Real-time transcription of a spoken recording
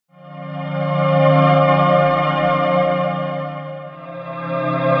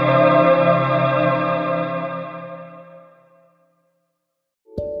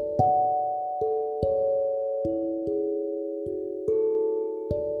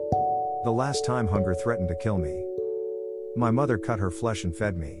The last time hunger threatened to kill me, my mother cut her flesh and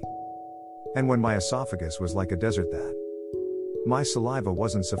fed me. And when my esophagus was like a desert, that my saliva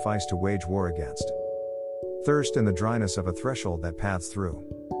wasn't suffice to wage war against thirst and the dryness of a threshold that paths through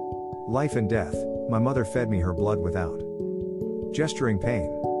life and death, my mother fed me her blood without gesturing pain.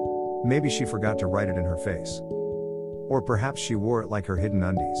 Maybe she forgot to write it in her face. Or perhaps she wore it like her hidden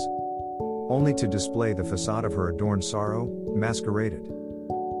undies, only to display the facade of her adorned sorrow, masqueraded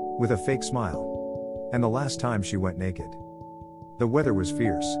with a fake smile. And the last time she went naked, the weather was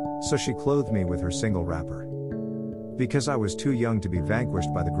fierce, so she clothed me with her single wrapper, because I was too young to be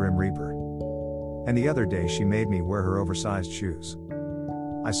vanquished by the grim reaper. And the other day she made me wear her oversized shoes.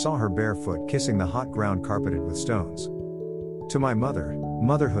 I saw her barefoot kissing the hot ground carpeted with stones. To my mother,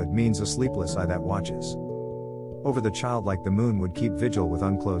 motherhood means a sleepless eye that watches over the child like the moon would keep vigil with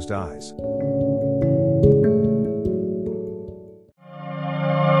unclosed eyes.